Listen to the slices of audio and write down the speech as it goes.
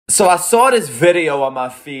So I saw this video on my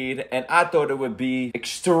feed and I thought it would be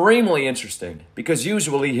extremely interesting because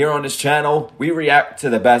usually here on this channel, we react to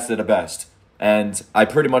the best of the best. And I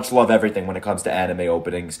pretty much love everything when it comes to anime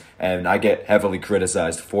openings, and I get heavily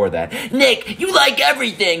criticized for that. Nick, you like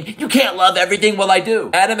everything! You can't love everything! Well, I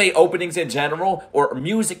do. Anime openings in general, or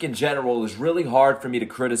music in general, is really hard for me to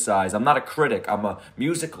criticize. I'm not a critic, I'm a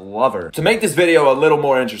music lover. To make this video a little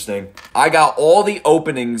more interesting, I got all the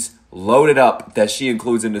openings loaded up that she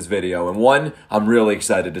includes in this video, and one I'm really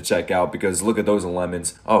excited to check out because look at those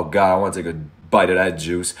lemons. Oh god, I want to take a bite of that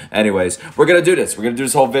juice. Anyways, we're gonna do this. We're gonna do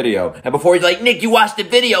this whole video. And before you're like, Nick, you watched the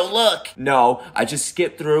video, look. No, I just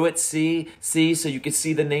skipped through it, see, so you can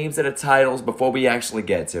see the names of the titles before we actually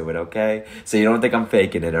get to it, okay? So you don't think I'm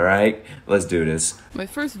faking it, all right? Let's do this. My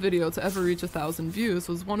first video to ever reach 1,000 views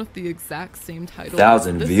was one of the exact same titles.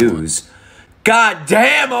 1,000 views? God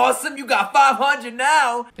damn, awesome! You got 500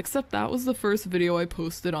 now! Except that was the first video I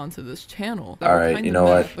posted onto this channel. Alright, you know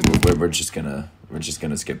what? We're just gonna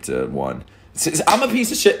skip to one. I'm a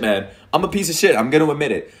piece of shit, man. I'm a piece of shit. I'm gonna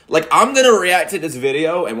admit it. Like, I'm gonna react to this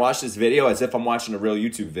video and watch this video as if I'm watching a real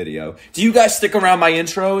YouTube video. Do you guys stick around my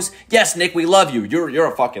intros? Yes, Nick, we love you.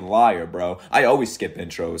 You're a fucking liar, bro. I always skip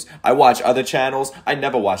intros. I watch other channels. I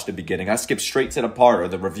never watch the beginning. I skip straight to the part or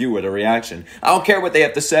the review or the reaction. I don't care what they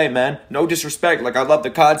have to say, man. No disrespect. Like, I love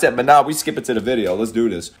the content, but nah, we skip it to the video. Let's do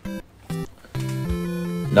this.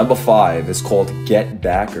 Number 5 is called Get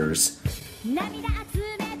Backers.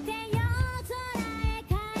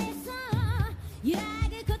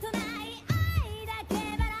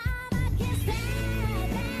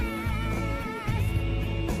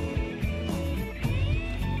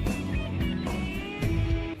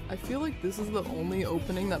 I feel like this is the only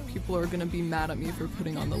opening that people are gonna be mad at me for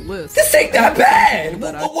putting on the list. This ain't that bad!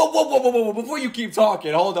 Whoa, before you keep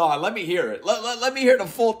talking, hold on, let me hear it. Let me hear the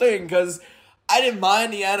full thing, because I didn't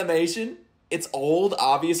mind the animation. It's old,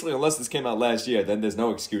 obviously, unless this came out last year, then there's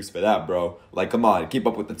no excuse for that, bro. Like, come on, keep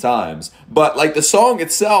up with the times. But, like, the song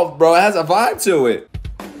itself, bro, it has a vibe to it.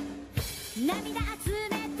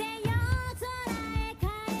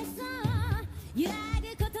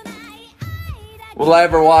 Will I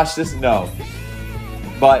ever watch this? No.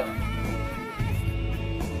 But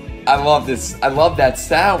I love this. I love that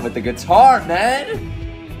sound with the guitar, man.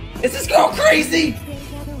 Is this girl crazy?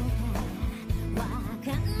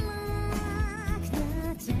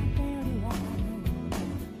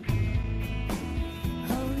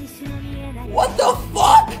 What the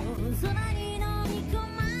fuck?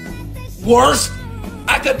 Worst?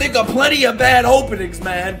 I could think of plenty of bad openings,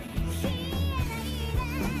 man.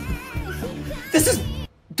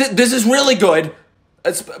 This is really good.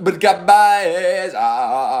 But goodbye.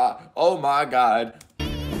 Oh my god.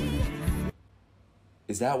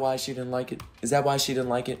 Is that why she didn't like it? Is that why she didn't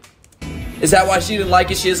like it? Is that why she didn't like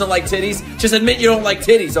it? She doesn't like titties? Just admit you don't like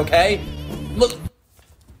titties, okay? Look.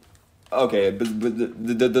 Okay, but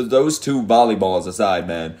those two volleyballs aside,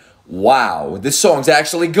 man. Wow, this song's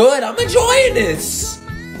actually good. I'm enjoying this.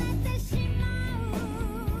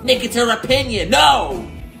 Nick, it's her opinion. No!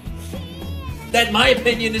 That my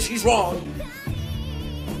opinion is she's wrong.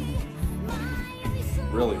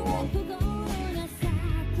 Really wrong.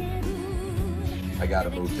 I gotta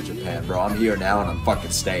move to Japan, bro. I'm here now and I'm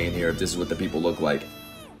fucking staying here if this is what the people look like.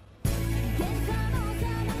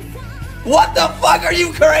 What the fuck? Are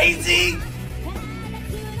you crazy?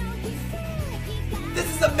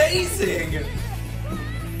 This is amazing.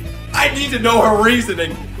 I need to know her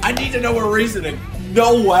reasoning. I need to know her reasoning.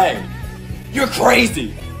 No way. You're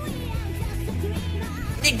crazy.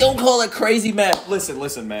 Nick, don't call it crazy, man.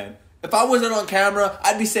 Listen, man. If I wasn't on camera,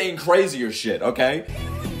 I'd be saying crazier shit, okay?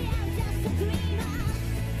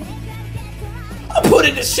 I'm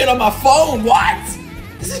putting this shit on my phone. What?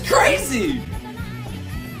 This is crazy.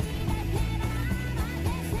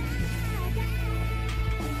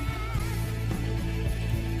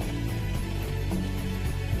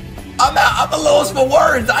 I'm a loss for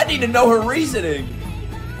words. I need to know her reasoning.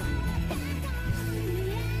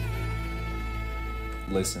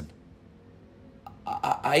 Listen,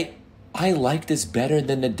 I like this better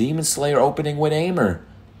than the Demon Slayer opening with Aimer.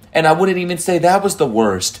 And I wouldn't even say that was the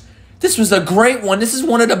worst. This was a great one. This is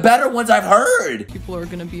one of the better ones I've heard. People are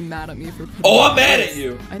gonna be mad at me for putting I'm mad at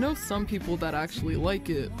you. I know some people that actually like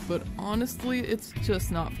it, but honestly, it's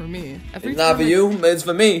just not for me. It's not for you, it's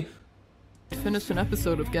for me. Finish an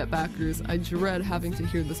episode of Get Backers, I dread having to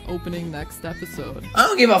hear this opening next episode. I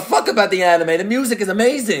don't give a fuck about the anime. The music is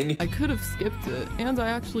amazing. I could have skipped it, and I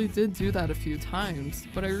actually did do that a few times,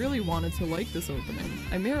 but I really wanted to like this opening.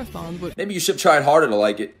 I marathoned, but maybe you should have tried harder to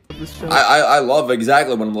like it. This show I love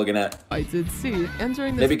exactly what I'm looking at. I did see, and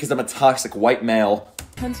during this maybe because I'm a toxic white male.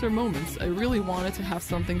 tenser moments, I really wanted to have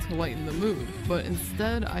something to lighten the mood, but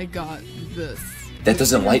instead I got this. That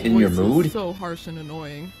doesn't lighten your mood? So harsh and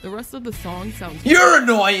annoying. The rest of the song sounds You're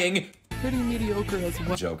annoying! pretty mediocre as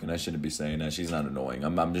well. I'm joking. I shouldn't be saying that. She's not annoying.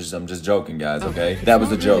 I'm just joking, guys. Okay, that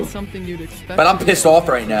was a joke. Really something you'd expect, but I'm pissed off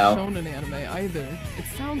right now. Shonen anime either. It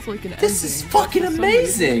sounds like an This is fucking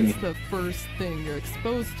amazing. It's the first thing you're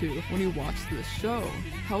exposed to when you watch this show.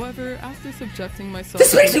 However, after subjecting myself,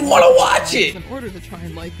 this makes me want to watch it. In order to try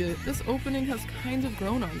and like it, this opening has kind of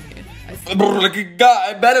grown on me.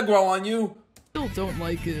 I better grow on you. Still don't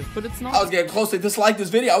like it, but it's not. I was getting close to dislike this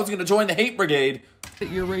video. I was gonna join the hate brigade. The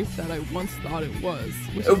ear rape that I once thought it was.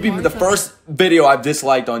 It would be the first video I've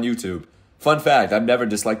disliked on YouTube. Fun fact, I've never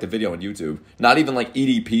disliked a video on YouTube. Not even like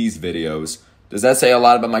EDP's videos. Does that say a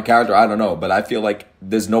lot about my character? I don't know, but I feel like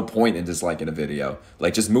there's no point in disliking a video.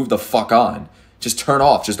 Like, just move the fuck on. Just turn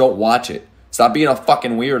off. Just don't watch it. Stop being a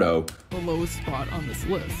fucking weirdo. The lowest spot on this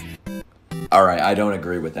list. Alright, I don't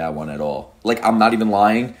agree with that one at all. Like, I'm not even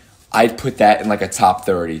lying. I'd put that in like a top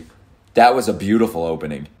 30. That was a beautiful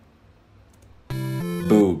opening.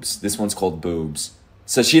 Boobs. This one's called Boobs.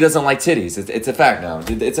 So she doesn't like titties. It's a fact now.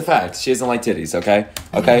 It's a fact. She doesn't like titties, okay?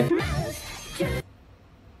 Okay?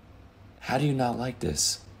 How do you not like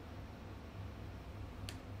this?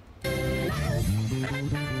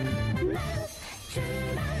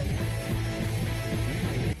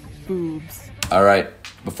 Boobs. Alright,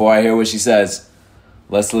 before I hear what she says,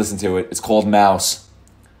 let's listen to it. It's called Mouse.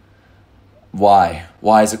 Why?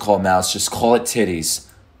 Why is it called Mouse? Just call it titties.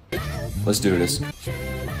 Let's do this.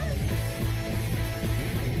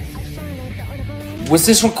 Was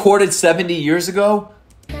this recorded 70 years ago?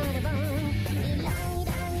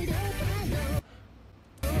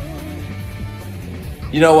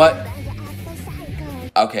 You know what?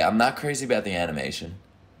 Okay, I'm not crazy about the animation.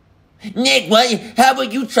 Nick, what? How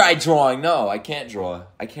about you try drawing? No, I can't draw.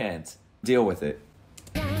 I can't. Deal with it.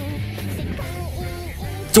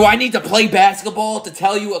 Do I need to play basketball to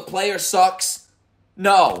tell you a player sucks?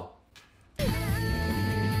 No.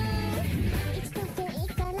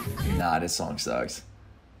 Nah, this song sucks.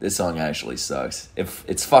 This song actually sucks.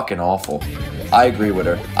 It's fucking awful. I agree with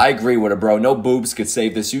her. I agree with her, bro. No boobs could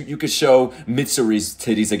save this. You could show Mitsuri's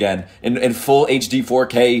titties again in full HD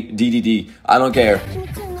 4K DDD. I don't care.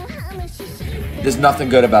 There's nothing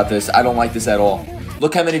good about this. I don't like this at all.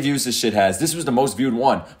 Look how many views this shit has. This was the most viewed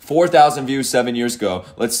one. 4,000 views 7 years ago.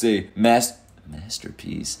 Let's see.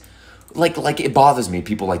 Masterpiece. Like it bothers me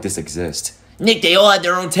people like this exist. Nick, they all have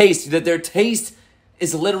their own taste. That their taste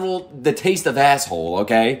is the taste of asshole,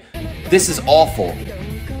 okay? This is awful.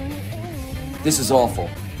 This is awful.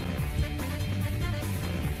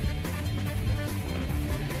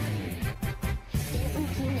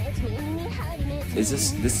 Is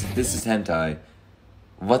this is hentai?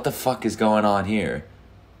 What the fuck is going on here?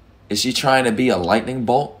 Is she trying to be a lightning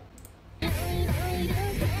bolt? I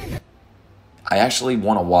actually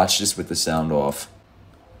want to watch this with the sound off.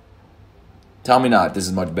 Tell me not. This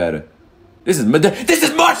is much better. This is much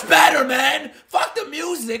better, man! Fuck the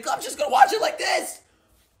music! I'm just gonna watch it like this!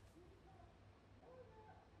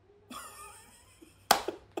 I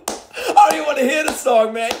don't even want to hear the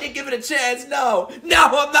song, man. You give it a chance. No,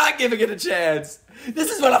 I'm not giving it a chance. This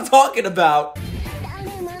is what I'm talking about.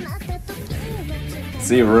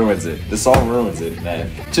 See, it ruins it. The song ruins it, man.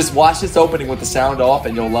 Just watch this opening with the sound off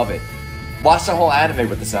and you'll love it. Watch the whole anime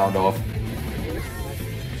with the sound off.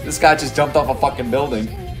 This guy just jumped off a fucking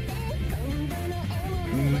building.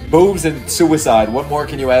 Boobs and suicide. What more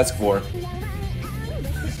can you ask for?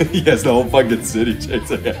 He has the whole fucking city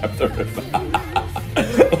chasing after him.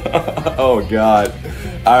 Oh god.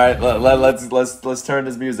 Alright, let's turn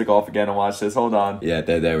this music off again and watch this. Hold on. Yeah,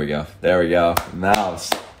 there we go. There we go. Mouse.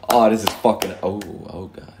 Oh, this is fucking oh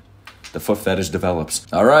god. The foot fetish develops.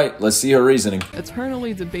 Alright, let's see her reasoning.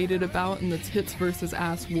 Eternally debated about in the tits versus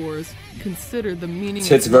ass wars. Consider the meaning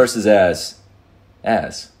tits versus ass.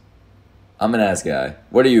 Ass. I'm an ass guy.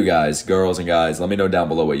 What are you guys, girls and guys? Let me know down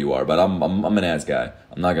below what you are, but I'm an ass guy.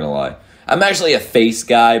 I'm not gonna lie. I'm actually a face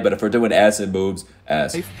guy, but if we're doing ass and boobs,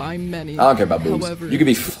 ass. By many. I don't care about boobs. However, you could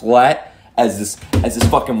be flat as this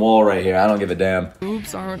fucking wall right here. I don't give a damn.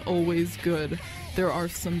 Boobs aren't always good. There are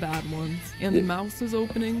some bad ones, and Mouse's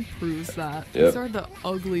opening proves that. Yep. These are the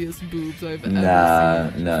ugliest boobs I've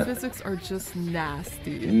ever seen. The physics are just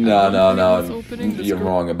nasty. No. You're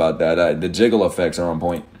wrong about that. The jiggle effects are on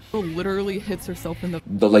point. Literally hits herself in the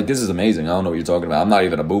like, this is amazing. I don't know what you're talking about. I'm not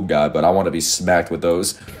even a boob guy, but I want to be smacked with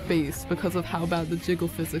those. Face because of how bad the jiggle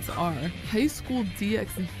physics are. High School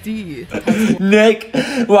DxD. Nick,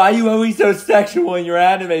 why are you always so sexual in your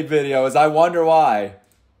anime videos? I wonder why.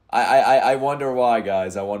 I wonder why,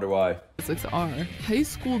 guys. I wonder why. 6R. High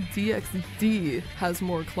School DxD has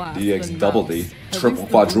more class DX than double Mouse. D, At triple least the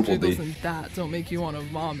quadruple jiggles D. and that don't make you want to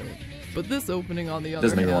vomit. But this opening, on the other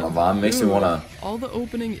Doesn't make me hand, want to vomit. Makes me want to all the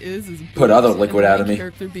opening is put boobs other and liquid the out of main me.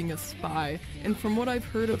 character being a spy. And from what I've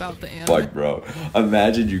heard about the anime, fuck, bro.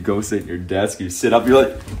 Imagine you go sit at your desk, you sit up,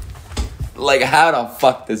 you're like, how the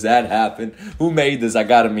fuck does that happen? Who made this? I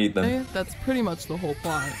gotta meet them. that's pretty much the whole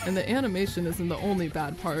plot. And the animation isn't the only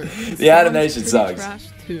bad part. The animation sucks. Trash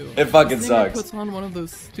too. It fucking The singer sucks. puts on one of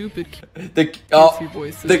those stupid The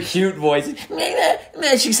voices. the cute voice.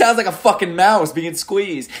 Man, she sounds like a fucking mouse being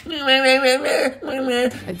squeezed.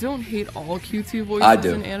 I don't hate all QT voices I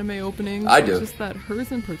do. in anime openings. I do. It's just that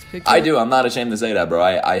hers in particular. I do. I'm not ashamed to say that, bro.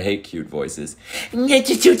 I hate cute voices.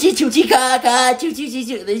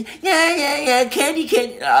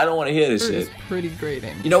 Candy. I don't want to hear this Hers shit. is pretty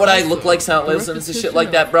grating. You know what I Also, look like sound the listening to shit repetition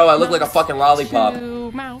like that, of bro? I look like a mouse fucking lollipop.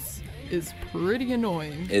 to mouse is pretty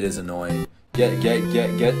annoying. It is annoying. Get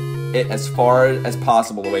it as far as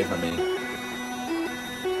possible away from me.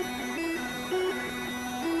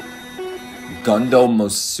 Gundo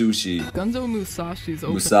Musashi. Gunzo Musashi's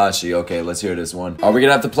open. Musashi. Okay, let's hear this one. Are we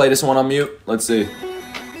gonna have to play this one on mute? Let's see.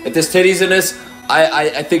 If there's titties in this,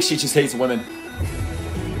 I think she just hates women.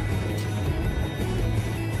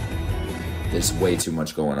 There's way too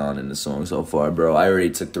much going on in the song so far, bro. I already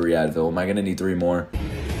took 3 Advil. Am I gonna need 3 more?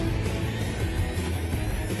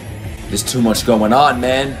 There's too much going on,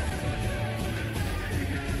 man.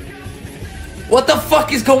 What the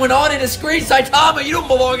fuck is going on in the screen, Saitama? You don't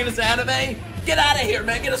belong in this anime. Get out of here,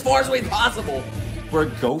 man. Get as far away as possible.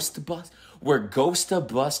 We're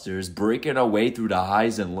Ghost-busters breaking our way through the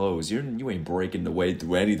highs and lows. You ain't breaking the way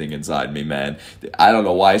through anything inside me, man. I don't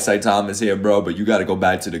know why Saitama's here, bro, but you gotta go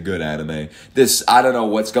back to the good anime. I don't know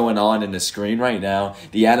what's going on in the screen right now.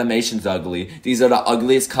 The animation's ugly. These are the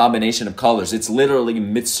ugliest combination of colors. It's literally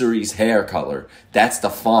Mitsuri's hair color. That's the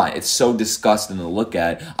font. It's so disgusting to look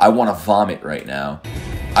at. I want to vomit right now.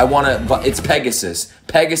 It's Pegasus.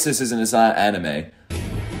 Pegasus is in this anime.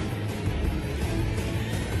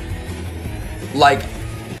 Like,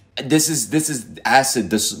 this is acid.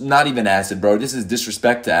 This not even acid, bro. This is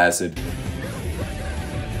disrespect to acid.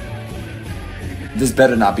 This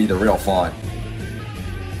better not be the real font.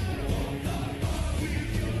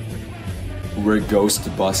 We're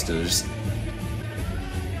Ghostbusters.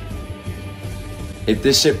 If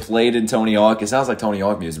this shit played in Tony Hawk, it sounds like Tony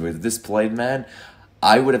Hawk music, but if this played, man,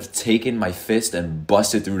 I would have taken my fist and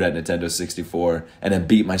busted through that Nintendo 64 and then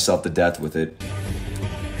beat myself to death with it.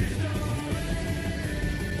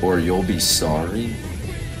 Or you'll be sorry.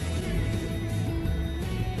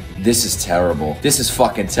 This is terrible. This is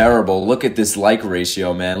fucking terrible. Look at this like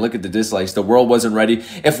ratio, man. Look at the dislikes. The world wasn't ready.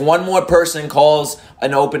 If one more person calls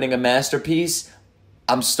an opening a masterpiece,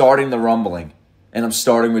 I'm starting the rumbling. And I'm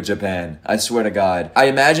starting with Japan. I swear to God. I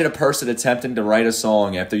imagine a person attempting to write a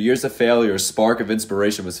song. After years of failure, a spark of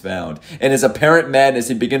inspiration was found. In his apparent madness,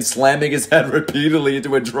 he begins slamming his head repeatedly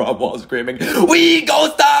into a drum while screaming, "We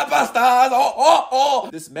Ghostbusters! Oh, oh, oh!"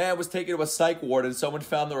 This man was taken to a psych ward and someone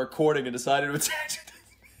found the recording and decided to attach it.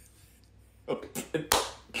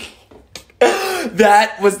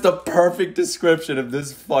 That was the perfect description of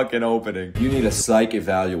this fucking opening. You need a psych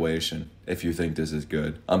evaluation if you think this is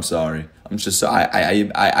good. I'm sorry. I'm just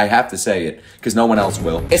I have to say it because no one else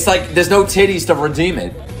will. It's like there's no titties to redeem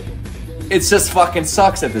it. It just fucking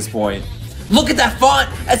sucks at this point. Look at that font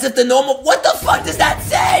as if the normal. What the fuck does that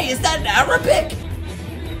say? Is that in Arabic?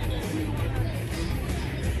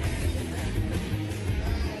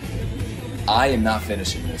 I am not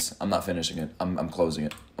finishing this. I'm not finishing it. I'm closing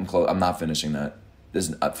it. I'm not finishing that.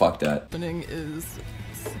 Fuck that. Opening is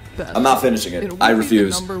best. I'm not finishing it. I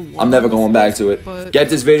refuse. #1 I'm never going back to it. but- Get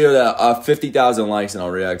this video to 50,000 likes and I'll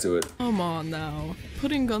react to it. Come on now.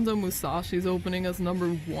 Putting Gunzo Musashi's opening as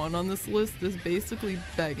 #1 on this list is basically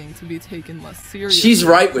begging to be taken less seriously. She's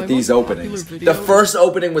right with My these most popular openings. video The first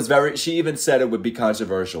opening was she even said it would be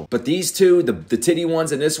controversial. But these two, the titty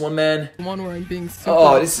ones and this one, man. one where I'm being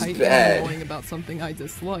super This is uptight bad. and annoying about something I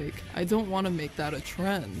dislike. I don't want to make that a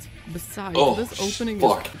trend. Besides, Oh, this opening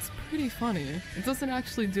fuck. it's pretty funny. It doesn't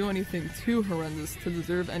actually do anything too horrendous to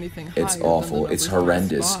deserve anything higher It's than the awful. number It's 3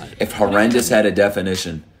 horrendous. spot. If horrendous had a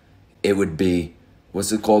definition, it would be,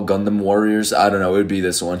 what's it called? Gundam Warriors? I don't know. It would be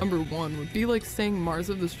this one. #1 would be like saying Mars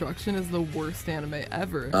of Destruction is the worst anime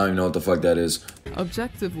ever. I don't even know what the fuck that is.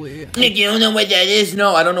 Objectively, Nick, you don't know what that is?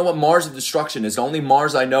 No, I don't know what Mars of Destruction is. The only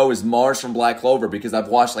Mars I know is Mars from Black Clover because I've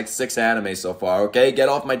watched like 6 animes so far, okay? Get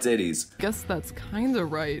off my titties. I guess that's kinda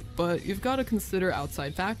right, but you've got to consider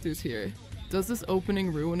outside factors here. Does this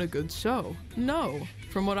opening ruin a good show? No.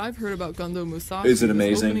 From what I've heard about Gundam Musashi, is it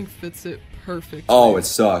amazing? This opening fits it perfectly. Oh, it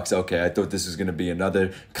sucks. Okay, I thought this was gonna be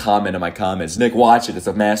another comment in my comments. Nick, watch it. It's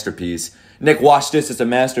a masterpiece. Nick, watch this. It's a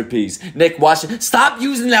masterpiece. Nick, watch it. Stop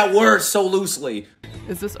using that word so loosely.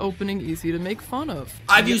 Is this opening easy to make fun of?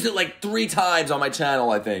 I've used it like 3 times on my channel,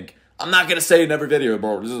 I think. I'm not gonna say it in every video,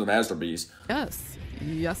 bro. This is a masterpiece. Yes.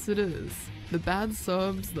 Yes, it is. The bad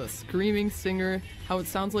subs, the screaming singer, how it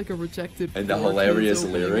sounds like a rejected and the hilarious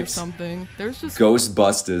lyrics. Or something. There's just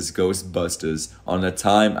Ghostbusters. On the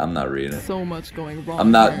time, I'm not reading it. So much going wrong.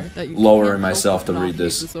 I'm not that you lowering myself to read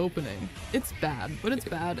this. Opening. It's bad, but it's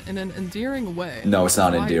bad in an endearing way. No, it's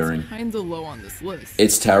not endearing. It's kinda low on this list.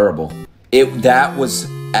 It's terrible. That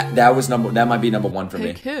might be number 1 for me.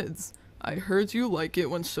 Hey kids, I heard you like it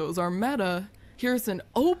when shows are meta. Here's an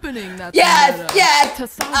opening that's meta.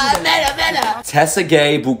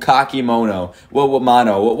 Tesage Bukatsu-mono.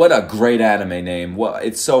 What a great anime name.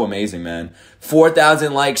 It's so amazing, man.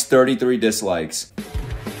 4,000 likes, 33 dislikes.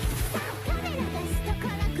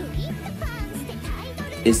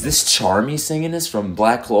 Is this Charmy singing this from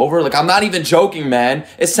Black Clover? Like, I'm not even joking, man.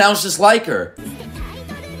 It sounds just like her.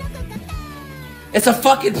 It's a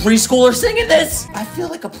fucking preschooler singing this? I feel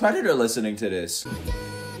like a predator listening to this.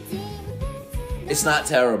 It's not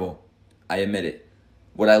terrible. I admit it.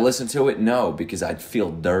 Would I listen to it? No, because I'd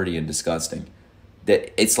feel dirty and disgusting.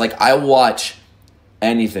 It's like I watch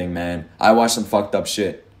anything, man. I watch some fucked up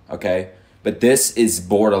shit, okay? But this is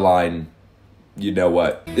borderline, you know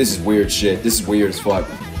what? This is weird shit. This is weird as fuck.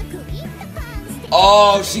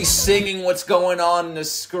 Oh, she's singing what's going on the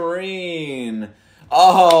screen.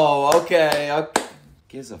 Oh, okay.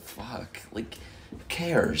 Gives a fuck. Like, who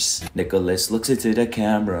cares? Nicholas looks into the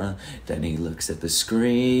camera, then he looks at the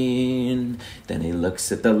screen, then he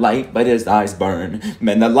looks at the light, but his eyes burn.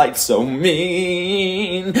 Man, the light's so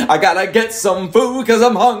mean. I gotta get some food cause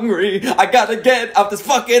I'm hungry. I gotta get out this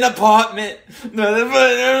fucking apartment.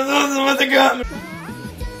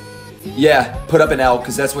 Yeah, put up an L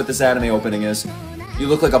cause that's what this anime opening is. You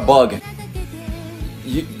look like a bug.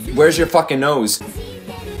 Where's your fucking nose?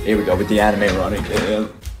 Here we go with the anime running. Yeah.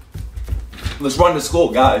 Let's run to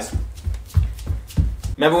school, guys.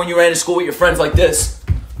 Remember when you ran to school with your friends like this?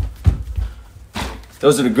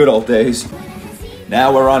 Those are the good old days.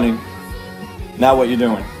 Now we're running. Now what you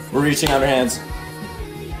doing? We're reaching out our hands.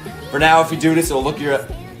 For now, if you do this, it'll look your...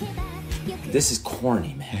 This is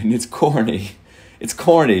corny, man. It's corny. It's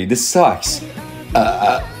corny. This sucks.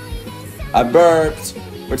 I burped.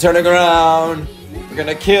 We're turning around. We're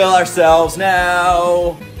gonna kill ourselves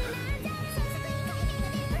now.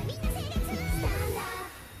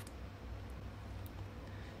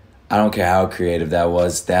 I don't care how creative that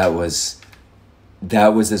was. That was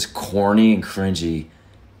as corny and cringy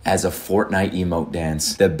as a Fortnite emote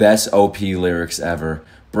dance. The best OP lyrics ever.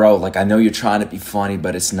 Bro, like, I know you're trying to be funny,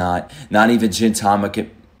 but it's not. Not even Gintama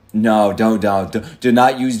can... No, don't. Do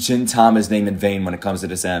not use Gintama's name in vain when it comes to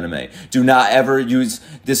this anime. Do not ever use...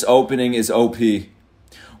 This opening is OP.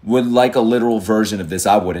 Would like a literal version of this.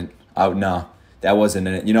 I wouldn't. No. That wasn't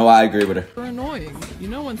in it. You know, I agree with her. They're annoying. You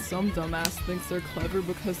know when some dumbass thinks they're clever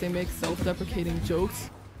because they make self-deprecating jokes?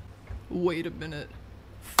 Wait a minute.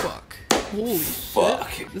 Fuck. Holy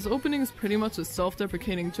shit. This opening is pretty much a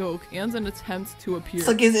self-deprecating joke and an attempt to appear. It's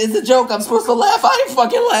like, it's a joke. I'm supposed to laugh. I ain't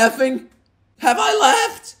fucking laughing. Have I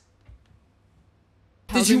laughed?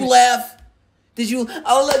 Did you laugh? Did you?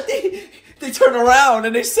 Oh, look, they turn around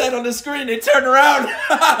and they said on the screen, they turn around.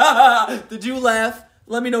 Did you laugh?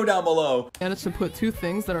 Let me know down below. Managed to put 2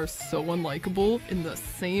 things that are so unlikable in the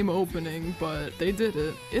same opening, but they did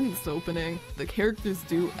it. In this opening, the characters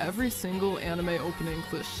do every single anime opening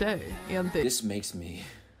cliche, and they- This makes me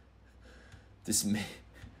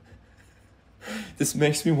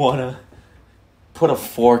wanna put a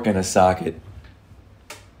fork in a socket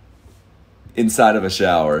inside of a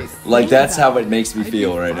shower. Like, that's how it makes me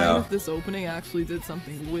feel right now. If this opening actually did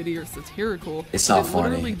something witty or satirical, it's not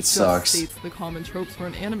funny. It sucks. States the common tropes for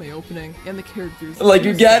an anime opening, and the characters. Like,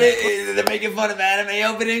 you get it? They're making fun of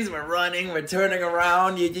anime openings. We're running. We're turning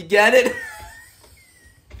around. You get it?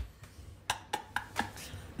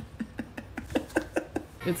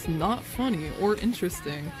 It's not funny or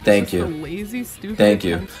interesting. Thank you. A lazy, stupid Thank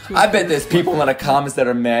you. I bet there's people in the comments that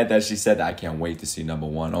are mad that she said, I can't wait to see number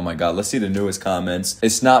 1. Oh my god, let's see the newest comments.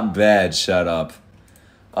 It's not bad, shut up.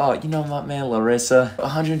 Oh, you know what, man, Larissa?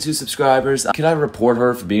 102 subscribers. Can I report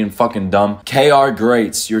her for being fucking dumb? KR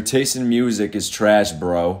Greats, your taste in music is trash,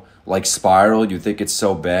 bro. Like Spiral, you think it's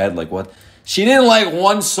so bad? Like what? She didn't like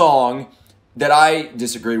one song that I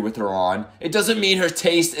disagreed with her on, it doesn't mean her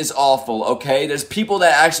taste is awful, okay? There's people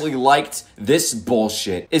that actually liked this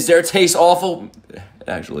bullshit. Is their taste awful? It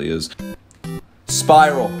actually is.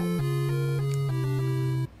 Spiral.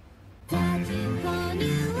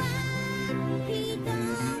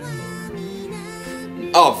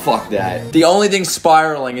 Oh, fuck that. The only thing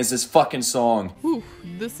spiraling is this fucking song. Whew,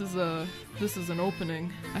 this is an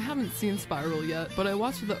opening. I haven't seen Spiral yet, but I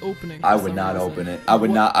watched the opening. I would not open it. I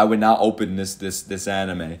would not open this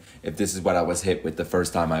anime if this is what I was hit with the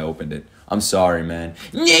first time I opened it. I'm sorry, man.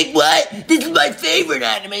 Nick, what? This is my favorite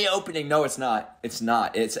anime opening. No, it's not. It's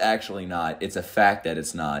not. It's actually not. It's a fact that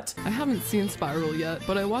it's not. I haven't seen Spiral yet,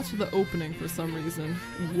 but I watched the opening for some reason.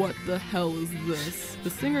 What the hell is this? The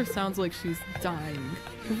singer sounds like she's dying.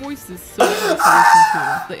 Her voice is so hard to listen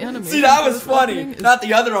to. The animation. See, that was funny. Not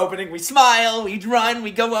the other opening. We smile, we run,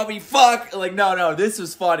 we go out, we fuck. Like, no, this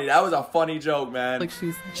was funny. That was a funny joke, man. Like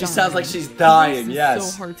she's dying. She sounds like she's dying,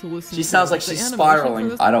 yes. So hard to listen she sounds like she's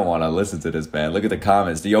spiraling. I don't want to listen to this, man. Look at the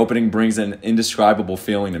comments. The opening brings an indescribable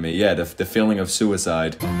feeling to me. Yeah, the feeling of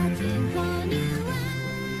suicide.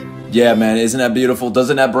 Yeah, man, isn't that beautiful?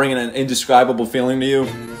 Doesn't that bring an indescribable feeling to you?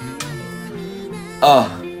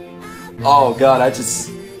 Oh God,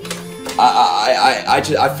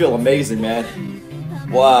 I feel amazing, man.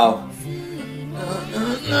 Wow.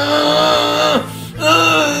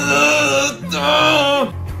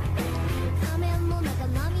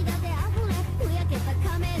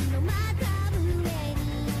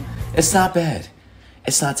 It's not bad.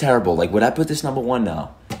 It's not terrible. Like, would I put this #1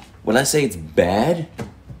 now? Would I say it's bad?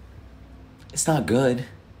 It's not good.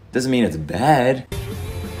 Doesn't mean it's bad.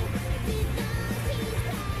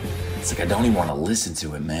 It's like I don't even want to listen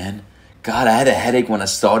to it, man. God, I had a headache when I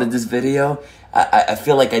started this video. I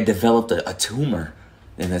feel like I developed a tumor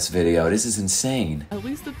in this video. This is insane. At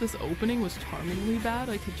least if this opening was charmingly bad,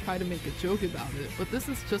 I could try to make a joke about it. But this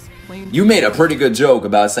is just plain. You made a pretty good joke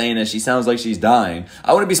about saying that she sounds like she's dying.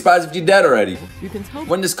 I wouldn't be surprised if you're dead already. You can tell.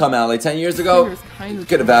 When did this come out? Like 10 years ago?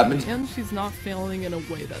 Could have happened. And she's not failing in a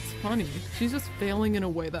way that's funny. She's just failing in a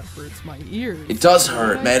way that hurts my ears. It does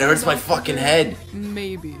hurt, man. It hurts my fucking head.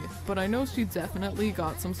 Maybe. But I know she definitely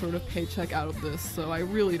got some sort of paycheck out of this, so I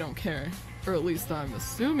really don't care. Or at least I'm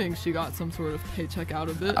assuming she got some sort of paycheck out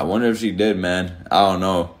of it. I wonder if she did, man. I don't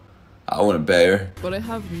know. I wouldn't pay her. But I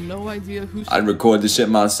have no idea who she I'd record this shit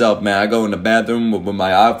myself, man. I go in the bathroom with my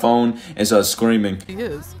iPhone and start screaming.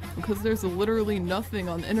 is. Because there's literally nothing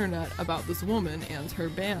on the internet about this woman and her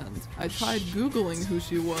band. I tried Googling who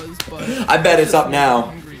she was, but I bet it's up now.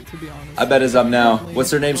 Hungry, to be honest. I bet it's up now.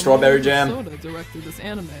 What's her name? Strawberry Jam? Soda directed this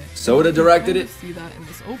anime. Soda directed it? See that in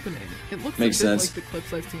this opening. It looks Makes a bit sense. like the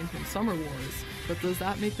clips I've seen from Summer Wars. But does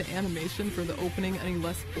that make the animation for the opening any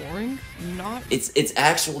less boring? Not. It's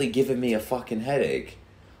actually giving me a fucking headache.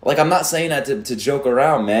 Like, I'm not saying that to joke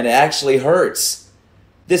around, man. It actually hurts.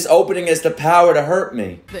 This opening has the power to hurt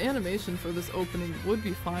me. The animation for this opening would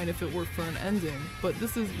be fine if it were for an ending, but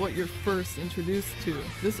this is what you're first introduced to.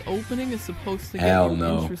 This opening is supposed to get you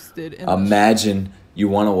interested in. Imagine you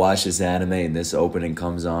want to watch this anime and this opening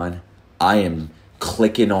comes on. I am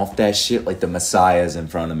clicking off that shit like the Messiah's in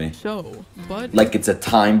front of me. Show, but like it's a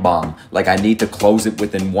time bomb. Like I need to close it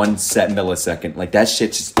within 1 millisecond. Like that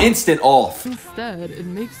shit's just instant off. Instead, it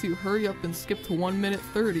makes you hurry up and skip to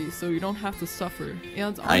 1:30 so you don't have to suffer.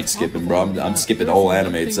 And I ain't skipping, bro. I'm skipping the whole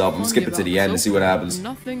anime itself. I'm skipping to the end and see what happens.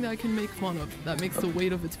 Nothing that I can make fun of that makes the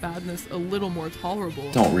weight of its badness a little more tolerable.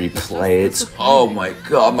 Don't replay it. Oh my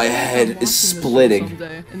god, my head is splitting.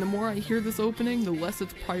 And the more I hear this opening, the less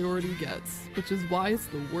its priority gets. Which is why it's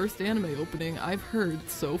the worst anime opening I've heard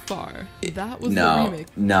so far. That was the remake.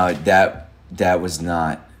 No, that was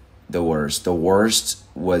not the worst. The worst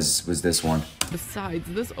was this one. Besides,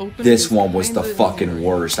 this opening. This one was the fucking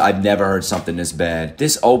worst. I've never heard something this bad.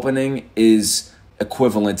 This opening is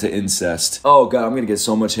equivalent to incest. Oh god, I'm gonna get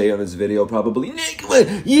so much hate on this video probably. Nick,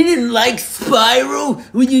 what? You didn't like Spiral?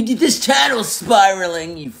 When you did this channel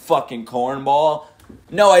spiraling, you fucking cornball.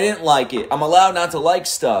 No, I didn't like it. I'm allowed not to like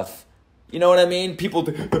stuff. You know what I mean? People,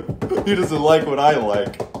 he doesn't like what I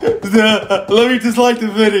like. Let me just like the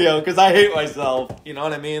video because I hate myself. You know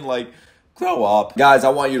what I mean? Like, grow up. Guys, I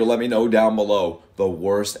want you to let me know down below the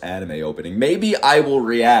worst anime opening. Maybe I will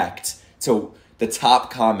react to the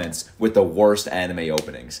top comments with the worst anime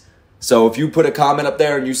openings. So if you put a comment up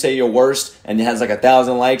there and you say your worst and it has like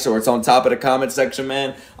 1,000 likes or it's on top of the comment section,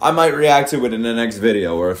 man, I might react to it in the next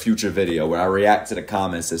video or a future video where I react to the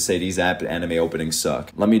comments that say these anime openings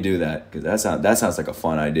suck. Let me do that because that sounds like a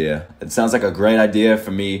fun idea. It sounds like a great idea for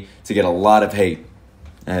me to get a lot of hate.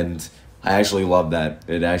 And I actually love that.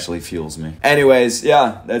 It actually fuels me. Anyways,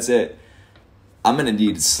 yeah, that's it. I'm gonna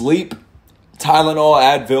need sleep Tylenol,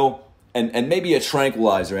 Advil, and maybe a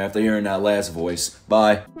tranquilizer after hearing that last voice.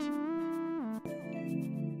 Bye.